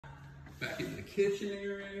Back into the kitchen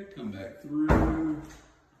area, come back through.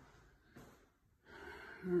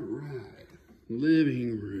 All right,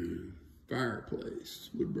 living room,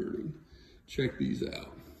 fireplace, wood burning. Check these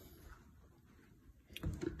out.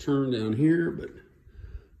 Turn down here, but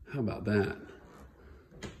how about that?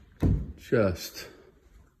 Just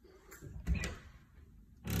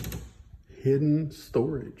hidden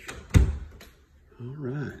storage. All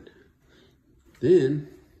right. Then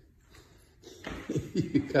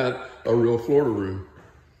you got a real Florida room.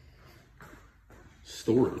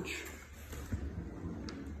 Storage.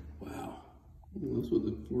 Wow. Well, that's what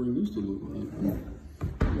the flooring used to look like.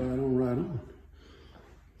 Right on, right on.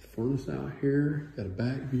 Furnace out here. Got a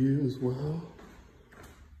back view as well.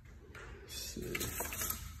 Let's see.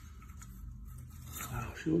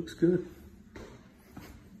 Wow, she looks good.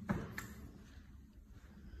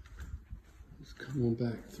 Let's come on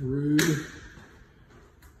back through.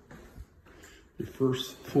 Your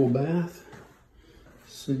first full bath.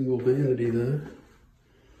 Single vanity though.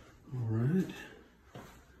 All right.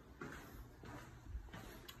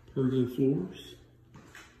 Pergola floors.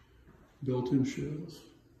 Built-in shelves.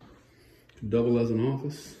 Double as an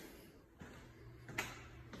office.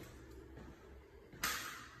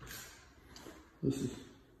 This is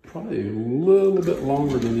probably a little bit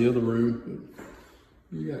longer than the other room,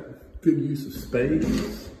 but you got good use of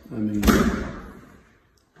space. I mean,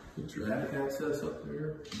 get your attic access up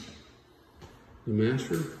there. The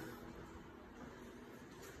master.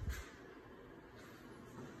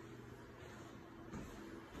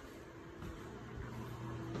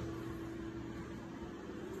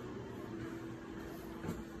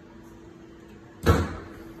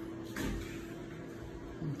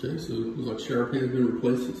 Okay, so it looks like shower pan's been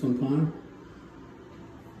replaced at some time.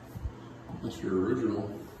 That's your original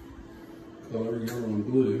color, yellow and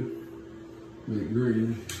blue. Make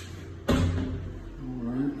green.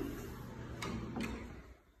 Alright.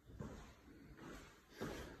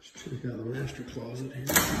 Let's check out the master closet here.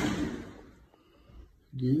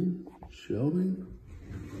 Again, shelving.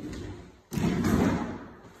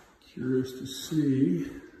 Curious to see.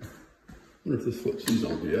 I wonder if this flips these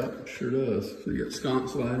on. Yep, sure does. So you got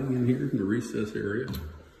sconce lighting in here in the recess area. All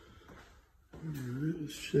right,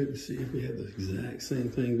 let's check to see if we have the exact same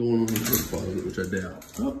thing going on in this closet, which I doubt.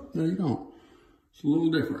 Oh, no, you don't. It's a little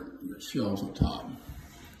different. You got shelves on top.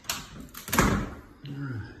 All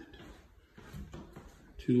right.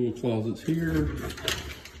 Two little closets here.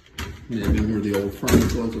 Maybe where the old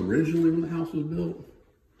furnace was originally when the house was built.